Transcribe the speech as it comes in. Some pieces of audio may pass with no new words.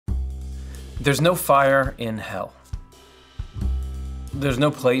There's no fire in hell. There's no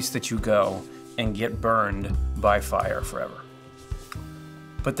place that you go and get burned by fire forever.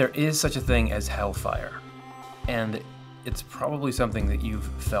 But there is such a thing as hellfire, and it's probably something that you've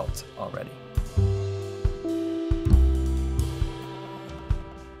felt already.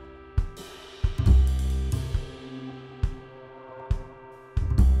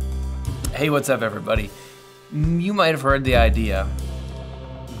 Hey, what's up, everybody? You might have heard the idea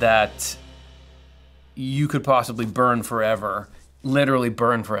that you could possibly burn forever, literally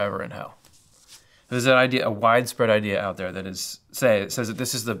burn forever in hell. There's an idea, a widespread idea out there that it says that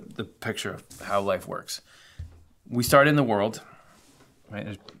this is the picture of how life works. We start in the world,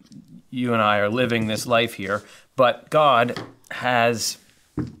 right? You and I are living this life here, but God has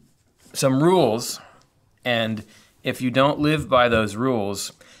some rules, and if you don't live by those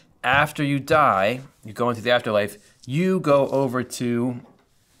rules, after you die, you go into the afterlife, you go over to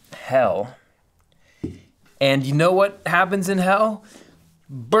hell. And you know what happens in hell?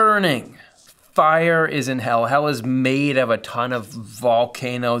 Burning. Fire is in hell. Hell is made of a ton of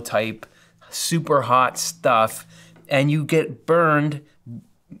volcano type, super hot stuff, and you get burned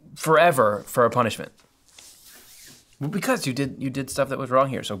forever for a punishment. Well, because you did stuff that was wrong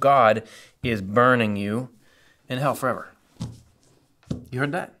here. So God is burning you in hell forever. You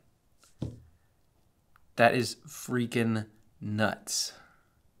heard that? That is freaking nuts.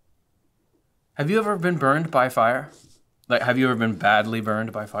 Have you ever been burned by fire? Like, have you ever been badly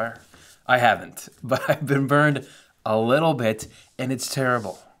burned by fire? I haven't, but I've been burned a little bit, and it's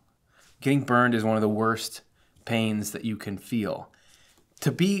terrible. Getting burned is one of the worst pains that you can feel.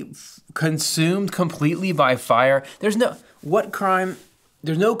 To be consumed completely by fire, there's no crime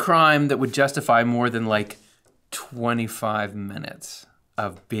that would justify more than like 25 minutes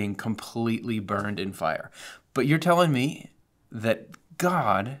of being completely burned in fire. But you're telling me that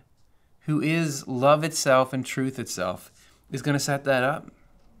God, who is love itself and truth itself, is going to set that up?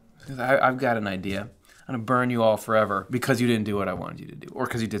 I've got an idea. I'm going to burn you all forever because you didn't do what I wanted you to do, or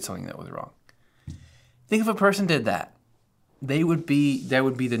because you did something that was wrong. Think if a person did that, that would be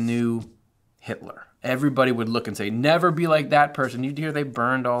the new Hitler. Everybody would look and say, never be like that person. You'd hear they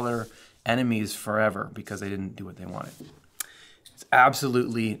burned all their enemies forever because they didn't do what they wanted. It's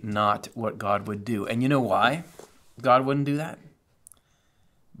absolutely not what God would do. And you know why God wouldn't do that?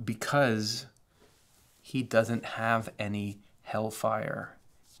 Because he doesn't have any hellfire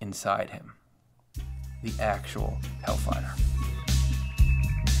inside him. The actual hellfire.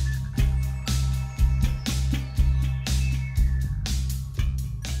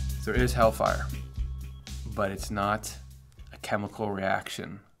 There is hellfire, but it's not a chemical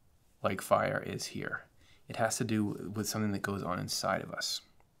reaction like fire is here. It has to do with something that goes on inside of us.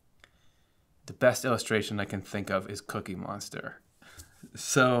 The best illustration I can think of is Cookie Monster.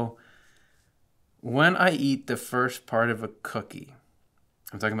 So when I eat the first part of a cookie,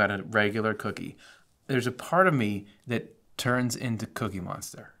 I'm talking about a regular cookie, there's a part of me that turns into Cookie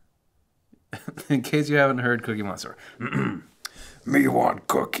Monster. In case you haven't heard Cookie Monster. Me want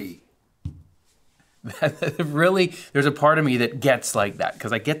cookie. Really, there's a part of me that gets like that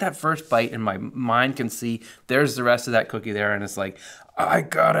because I get that first bite and my mind can see there's the rest of that cookie there, and it's like, I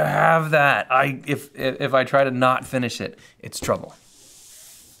gotta have that. If I try to not finish it, it's trouble.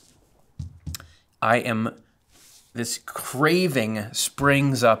 This craving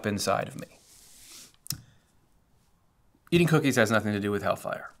springs up inside of me. Eating cookies has nothing to do with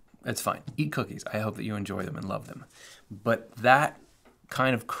hellfire. It's fine. Eat cookies. I hope that you enjoy them and love them. But that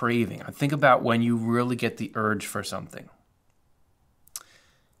kind of craving, I think about when you really get the urge for something.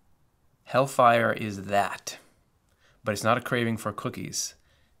 Hellfire is that. But it's not a craving for cookies.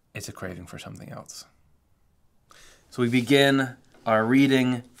 It's a craving for something else. So we begin our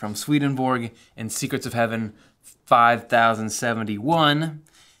reading from Swedenborg in Secrets of Heaven 5071.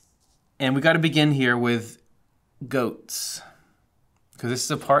 And we got to begin here with goats. Because this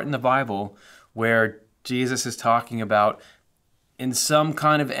is a part in the Bible where Jesus is talking about in some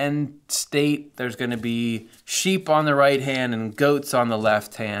kind of end state, there's going to be sheep on the right hand and goats on the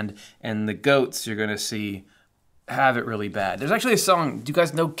left hand. And the goats you're going to see have it really bad. There's actually a song. Do you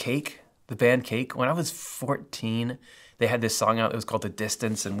guys know Cake? The band Cake? When I was 14, they had this song out. It was called The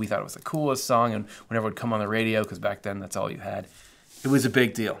Distance. And we thought it was the coolest song. And whenever it would come on the radio, because back then that's all you had, it was a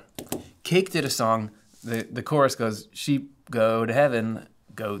big deal. Cake did a song. The chorus goes, sheep go to heaven,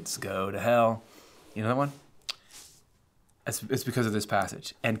 goats go to hell. You know that one? It's because of this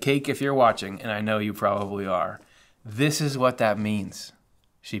passage. And Cake, if you're watching, and I know you probably are, this is what that means.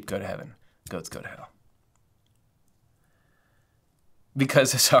 Sheep go to heaven, goats go to hell.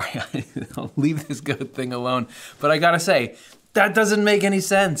 Because, sorry, I'll leave this goat thing alone. But I gotta say, that doesn't make any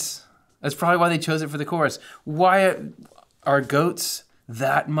sense. That's probably why they chose it for the chorus. Why are goats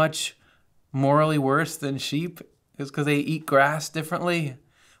that much morally worse than sheep? It's because they eat grass differently.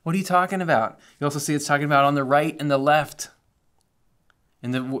 What are you talking about? You also see it's talking about on the right and the left.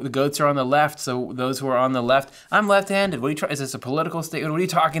 And the goats are on the left, so those who are on the left, I'm left-handed. What are you trying? Is this a political statement? What are you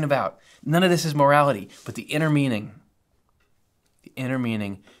talking about? None of this is morality, but the inner meaning,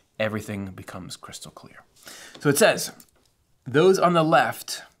 everything becomes crystal clear. So it says, those on the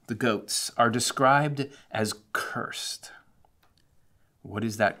left, the goats, are described as cursed. What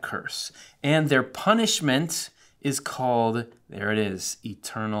is that curse? And their punishment is called, there it is,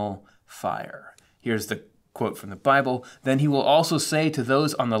 eternal fire. Here's the quote from the Bible. Then he will also say to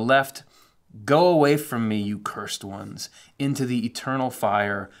those on the left, go away from me, you cursed ones, into the eternal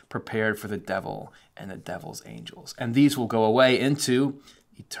fire prepared for the devil and the devil's angels. And these will go away into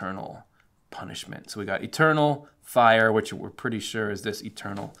eternal punishment. So we got eternal fire, which we're pretty sure is this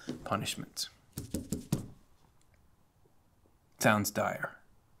eternal punishment. Sounds dire.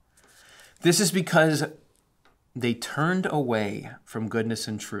 This is because they turned away from goodness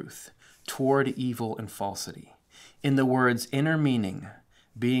and truth toward evil and falsity. In the word's inner meaning,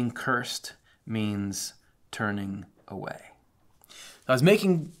 being cursed means turning away. I was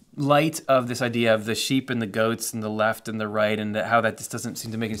making light of this idea of the sheep and the goats and the left and the right and how that just doesn't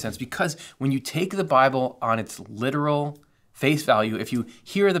seem to make any sense, because when you take the Bible on its literal face value, if you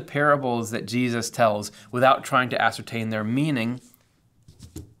hear the parables that Jesus tells without trying to ascertain their meaning,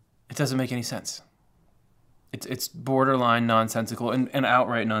 it doesn't make any sense. It's borderline nonsensical and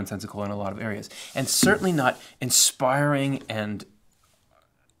outright nonsensical in a lot of areas. And certainly not inspiring and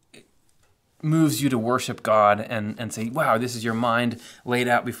moves you to worship God and say, wow, this is your mind laid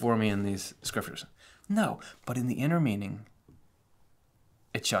out before me in these scriptures. No, but in the inner meaning,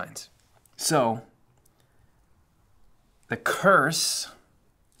 it shines. So, the curse,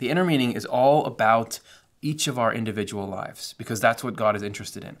 the inner meaning is all about each of our individual lives, because that's what God is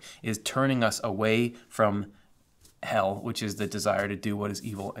interested in, is turning us away from hell, which is the desire to do what is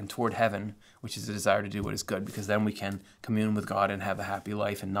evil, and toward heaven, which is the desire to do what is good, because then we can commune with God and have a happy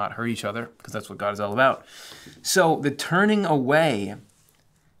life and not hurt each other, because that's what God is all about. So the turning away,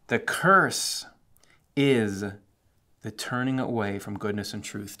 the curse is the turning away from goodness and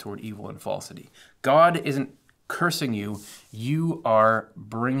truth toward evil and falsity. God isn't cursing you. You are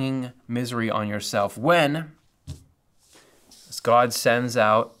bringing misery on yourself when, as God sends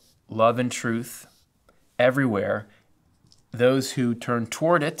out love and truth everywhere, those who turn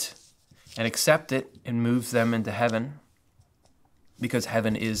toward it and accept it, and moves them into heaven, because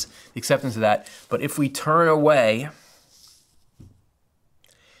heaven is the acceptance of that. But if we turn away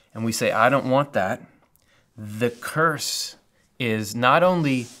and we say, I don't want that, the curse is not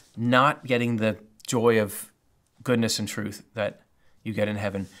only not getting the joy of goodness and truth that you get in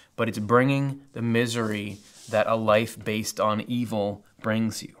heaven, but it's bringing the misery that a life based on evil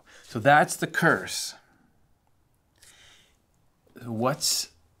brings you. So that's the curse. What's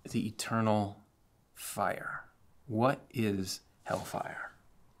the eternal fire? What is hellfire?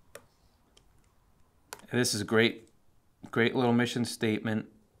 This is a great little mission statement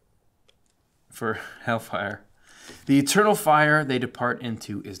for hellfire. The eternal fire they depart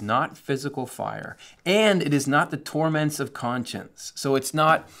into is not physical fire, and it is not the torments of conscience. So it's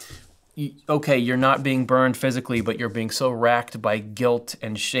not, okay, you're not being burned physically, but you're being so racked by guilt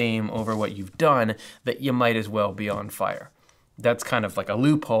and shame over what you've done that you might as well be on fire. That's kind of like a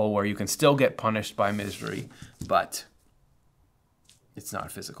loophole where you can still get punished by misery, but it's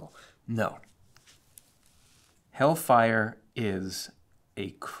not physical. No. Hellfire is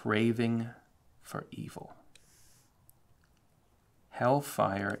a craving for evil.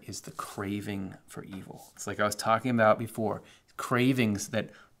 Hellfire is the craving for evil. It's like I was talking about before, cravings that,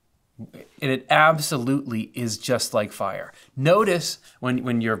 and it absolutely is just like fire. Notice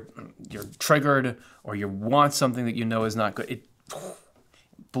when you're triggered or you want something that you know is not good, it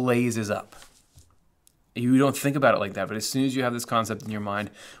blazes up. You don't think about it like that, but as soon as you have this concept in your mind,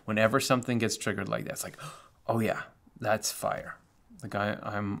 whenever something gets triggered like that, it's like, oh yeah, that's fire. Like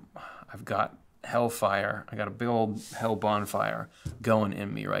I've got hellfire. I got a big old hell bonfire going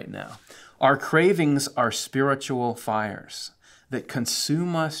in me right now. Our cravings are spiritual fires that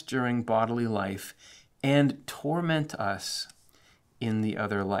consume us during bodily life and torment us in the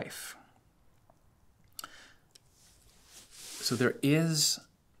other life. So there is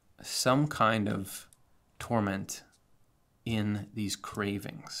some kind of torment in these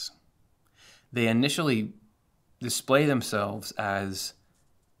cravings. They initially display themselves as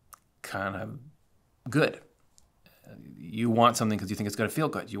kind of good. You want something because you think it's going to feel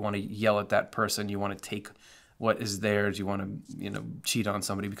good. You want to yell at that person. You want to take what is theirs. You want to, cheat on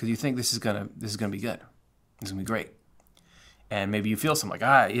somebody because you think this is gonna be good. This is gonna be great. And maybe you feel something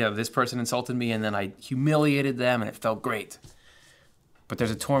like, this person insulted me and then I humiliated them and it felt great. But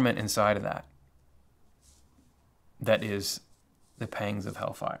there's a torment inside of that. That is the pangs of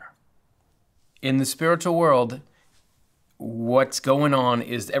hellfire. In the spiritual world, what's going on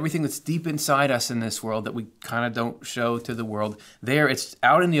is everything that's deep inside us in this world that we kind of don't show to the world. There, it's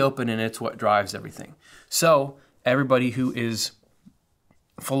out in the open and it's what drives everything. So everybody who is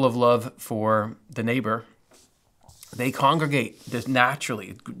full of love for the neighbor, they congregate just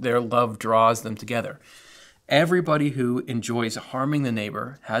naturally. Their love draws them together. Everybody who enjoys harming the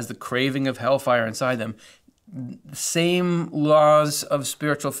neighbor has the craving of hellfire inside them. Same laws of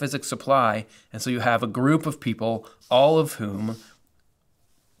spiritual physics apply. And so you have a group of people, all of whom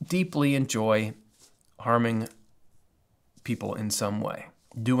deeply enjoy harming people in some way,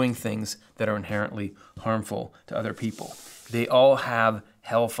 doing things that are inherently harmful to other people. They all have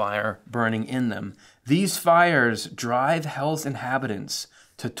hellfire burning in them. These fires drive hell's inhabitants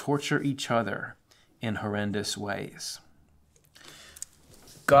to torture each other in horrendous ways.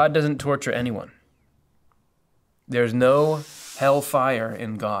 God doesn't torture anyone. There's no hellfire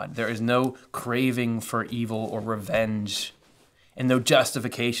in God. There is no craving for evil or revenge, and no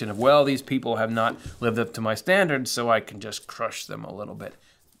justification of, well, these people have not lived up to my standards, so I can just crush them a little bit.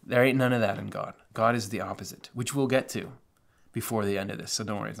 There ain't none of that in God. God is the opposite, which we'll get to before the end of this, so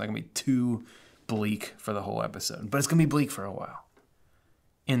don't worry. It's not going to be too bleak for the whole episode, but it's going to be bleak for a while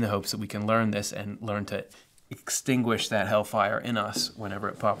in the hopes that we can learn this and learn to extinguish that hellfire in us whenever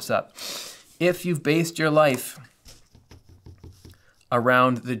it pops up. If you've based your life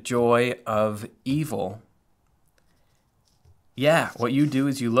around the joy of evil, what you do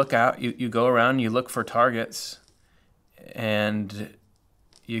is you look out, you go around, you look for targets, and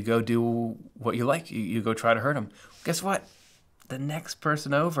you go do what you like. You go try to hurt them. Guess what? The next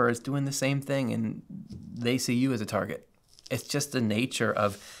person over is doing the same thing, and they see you as a target. It's just the nature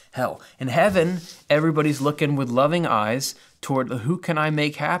of hell. In heaven, everybody's looking with loving eyes toward who can I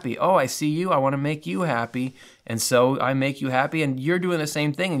make happy? Oh, I see you. I want to make you happy. And so I make you happy, and you're doing the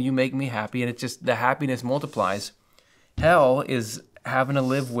same thing, and you make me happy, and it's just the happiness multiplies. Hell is having to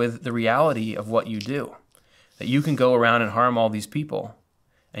live with the reality of what you do. That you can go around and harm all these people,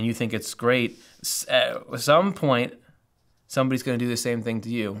 and you think it's great. At some point, somebody's going to do the same thing to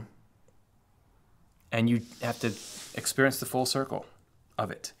you, and you have to experience the full circle of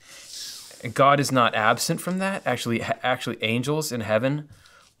it. God is not absent from that. Actually, angels in heaven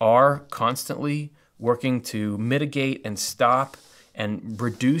are constantly working to mitigate and stop and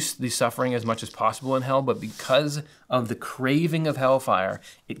reduce the suffering as much as possible in hell. But because of the craving of hellfire,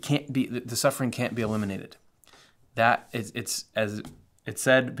 the suffering can't be eliminated. It's as it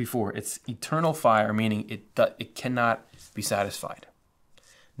said before, it's eternal fire, meaning it cannot be satisfied.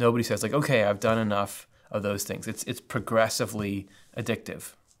 Nobody says like, okay, I've done enough of those things. It's progressively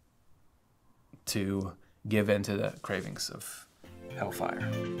addictive to give in to the cravings of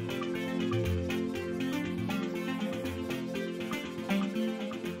hellfire.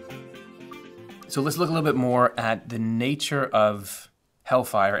 So let's look a little bit more at the nature of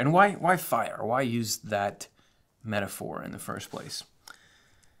hellfire and why fire? Why use that metaphor in the first place?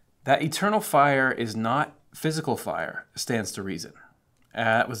 That eternal fire is not physical fire, stands to reason.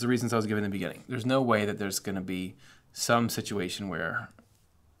 That was the reasons I was given in the beginning. There's no way that there's going to be some situation where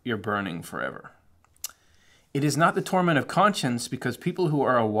you're burning forever. It is not the torment of conscience, because people who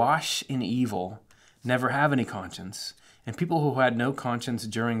are awash in evil never have any conscience, and people who had no conscience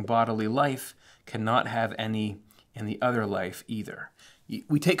during bodily life cannot have any in the other life either.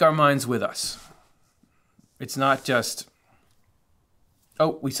 We take our minds with us. It's not just,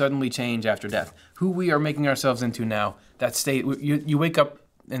 we suddenly change after death. Who we are making ourselves into now, that state, you wake up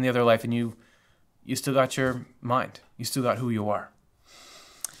in the other life and you still got your mind. You still got who you are.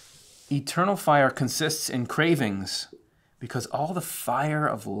 Eternal fire consists in cravings because all the fire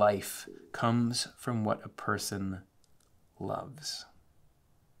of life comes from what a person loves.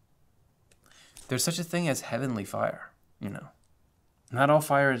 There's such a thing as heavenly fire, Not all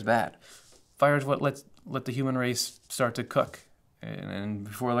fire is bad. Fire is what let the human race start to cook. And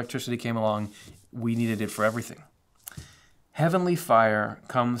before electricity came along, we needed it for everything. Heavenly fire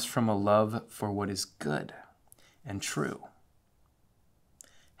comes from a love for what is good and true.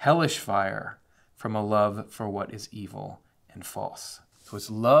 Hellish fire from a love for what is evil and false. So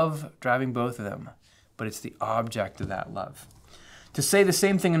it's love driving both of them, but it's the object of that love. To say the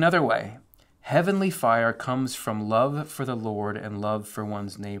same thing another way, heavenly fire comes from love for the Lord and love for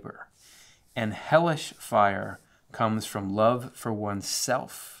one's neighbor. And hellish fire comes from love for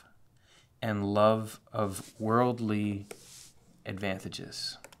oneself and love of worldly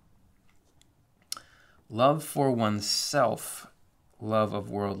advantages. Love for oneself, love of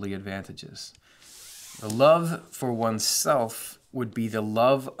worldly advantages. The love for oneself would be the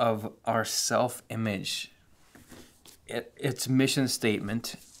love of our self-image. Its mission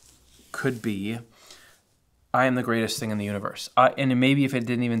statement could be, I am the greatest thing in the universe. And maybe if it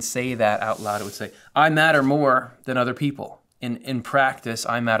didn't even say that out loud, it would say, I matter more than other people. In practice,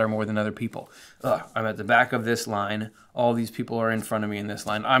 I matter more than other people. I'm at the back of this line. All these people are in front of me in this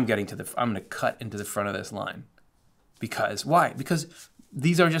line. I'm going to cut into the front of this line. Because, why? Because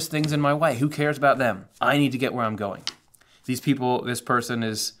these are just things in my way. Who cares about them? I need to get where I'm going. This person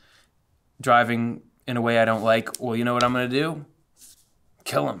is driving in a way I don't like. Well, you know what I'm going to do?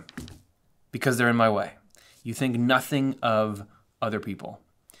 Kill them. Because they're in my way. You think nothing of other people.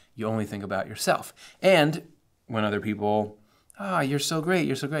 You only think about yourself. And when other people, you're so great,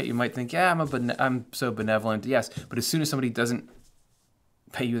 you're so great, you might think, yeah, I'm so benevolent, yes. But as soon as somebody doesn't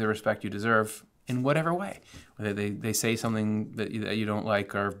pay you the respect you deserve, in whatever way, whether they say something that you don't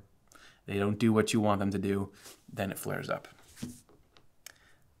like or they don't do what you want them to do, then it flares up.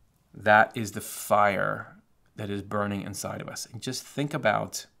 That is the fire that is burning inside of us. And just think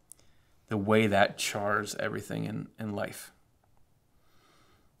about the way that chars everything in life.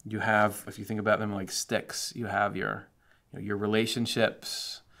 You have, if you think about them like sticks, you have your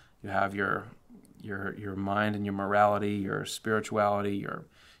relationships, you have your mind and your morality, your spirituality, your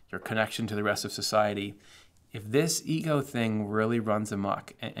connection to the rest of society. If this ego thing really runs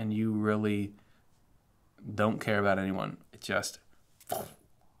amok and you really don't care about anyone, it just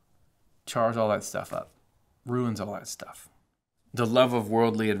chars all that stuff up, ruins all that stuff. The love of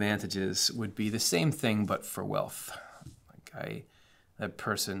worldly advantages would be the same thing, but for wealth. That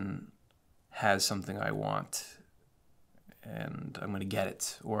person has something I want, and I'm going to get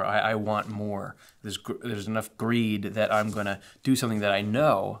it, or I want more. There's enough greed that I'm going to do something that I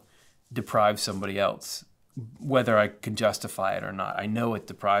know deprives somebody else, whether I can justify it or not. I know it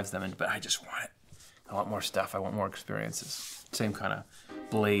deprives them, but I just want it. I want more stuff. I want more experiences. Same kind of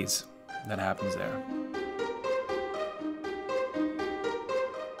blaze that happens there.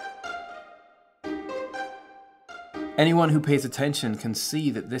 Anyone who pays attention can see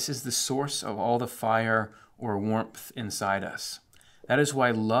that this is the source of all the fire or warmth inside us. That is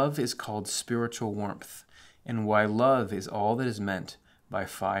why love is called spiritual warmth, and why love is all that is meant by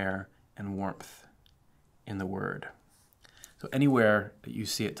fire and warmth in the Word. So anywhere that you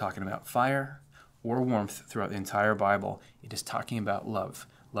see it talking about fire or warmth throughout the entire Bible, it is talking about love.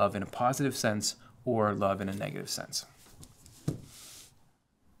 Love in a positive sense or love in a negative sense.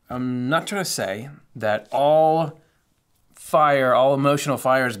 I'm not trying to say that all emotional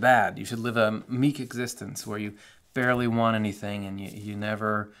fire is bad. You should live a meek existence where you barely want anything and you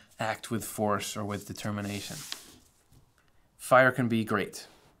never act with force or with determination. Fire can be great.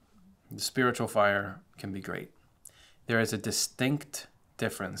 The spiritual fire can be great. There is a distinct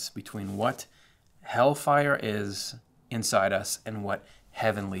difference between what hellfire is inside us and what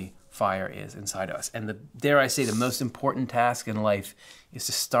heavenly fire is inside us. And dare I say, the most important task in life is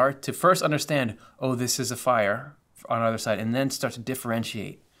to start to first understand, this is a fire on the other side, and then start to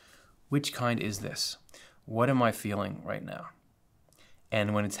differentiate. Which kind is this? What am I feeling right now?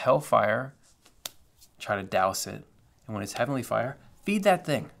 And when it's hellfire, try to douse it. And when it's heavenly fire, feed that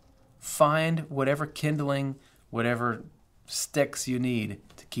thing. Find whatever kindling, whatever sticks you need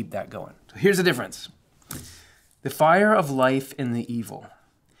to keep that going. So here's the difference. The fire of life in the evil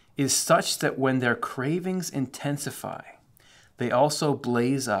is such that when their cravings intensify, they also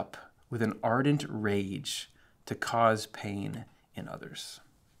blaze up with an ardent rage to cause pain in others.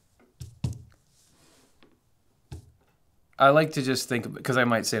 I like to just think, because I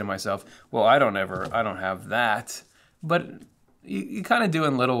might say to myself, well, I don't have that. But you kind of do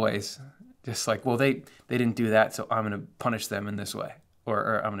in little ways. Just like, well, they didn't do that, so I'm going to punish them in this way.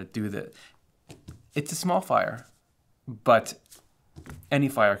 Or I'm going to do that. It's a small fire, but any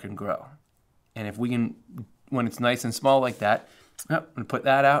fire can grow. And if we can, when it's nice and small like that, I'm going to put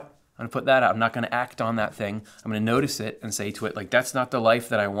that out. I'm not going to act on that thing. I'm going to notice it and say to it, like, that's not the life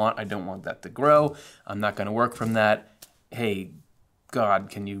that I want. I don't want that to grow. I'm not going to work from that. Hey, God,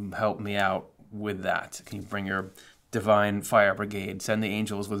 can you help me out with that? Can you bring your divine fire brigade? Send the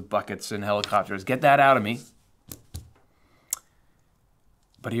angels with buckets and helicopters. Get that out of me.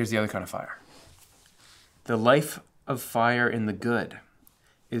 But here's the other kind of fire. The life of fire in the good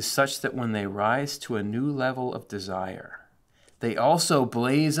is such that when they rise to a new level of desire, they also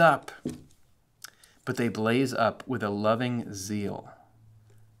blaze up, but they blaze up with a loving zeal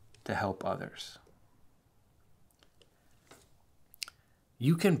to help others.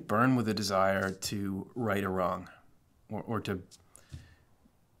 You can burn with a desire to right a wrong, or to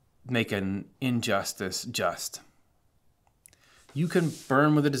make an injustice just. You can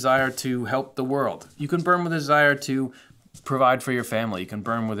burn with a desire to help the world. You can burn with a desire to provide for your family. You can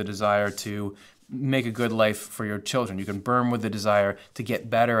burn with a desire to make a good life for your children. You can burn with a desire to get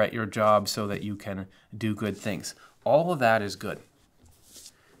better at your job so that you can do good things. All of that is good.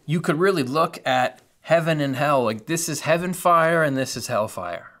 You could really look at heaven and hell like this is heaven fire and this is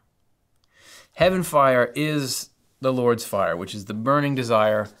hellfire. Heaven fire is the Lord's fire, which is the burning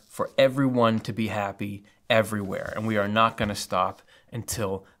desire for everyone to be happy everywhere. And we are not going to stop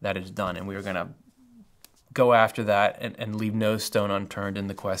until that is done. And we are going to go after that and leave no stone unturned in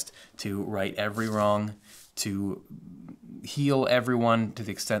the quest to right every wrong, to heal everyone to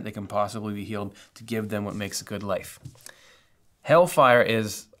the extent they can possibly be healed, to give them what makes a good life. Hellfire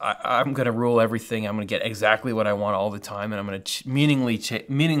is, I'm going to rule everything. I'm going to get exactly what I want all the time, and I'm going to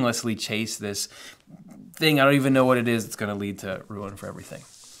meaninglessly chase this thing. I don't even know what it is that's going to lead to ruin for everything.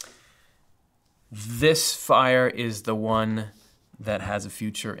 This fire is the one that has a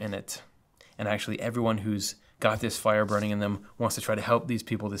future in it. And actually everyone who's got this fire burning in them wants to try to help these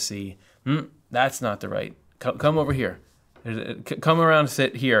people to see, that's not the right. Come over here. Come around,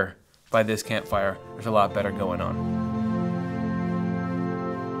 sit here by this campfire. There's a lot better going on.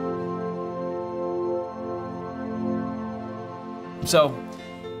 So,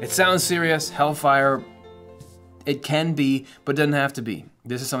 it sounds serious, hellfire. It can be, but it doesn't have to be.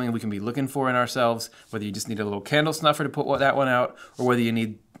 This is something we can be looking for in ourselves, whether you just need a little candle snuffer to put that one out, or whether you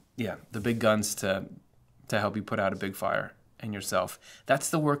need, the big guns to help you put out a big fire in yourself. That's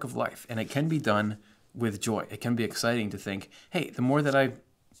the work of life, and it can be done with joy. It can be exciting to think, hey, the more that I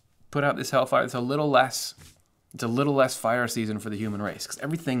put out this hellfire, it's a little less fire season for the human race. Because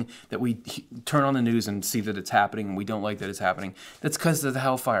everything that we turn on the news and see that it's happening and we don't like that it's happening, that's because of the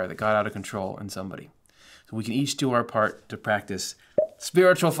hellfire that got out of control in somebody. So we can each do our part to practice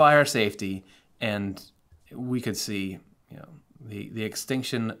spiritual fire safety, and we could see, the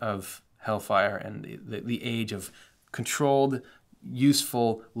extinction of hellfire and the age of controlled,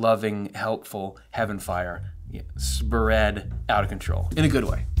 useful, loving, helpful heaven fire spread out of control in a good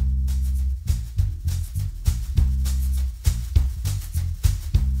way.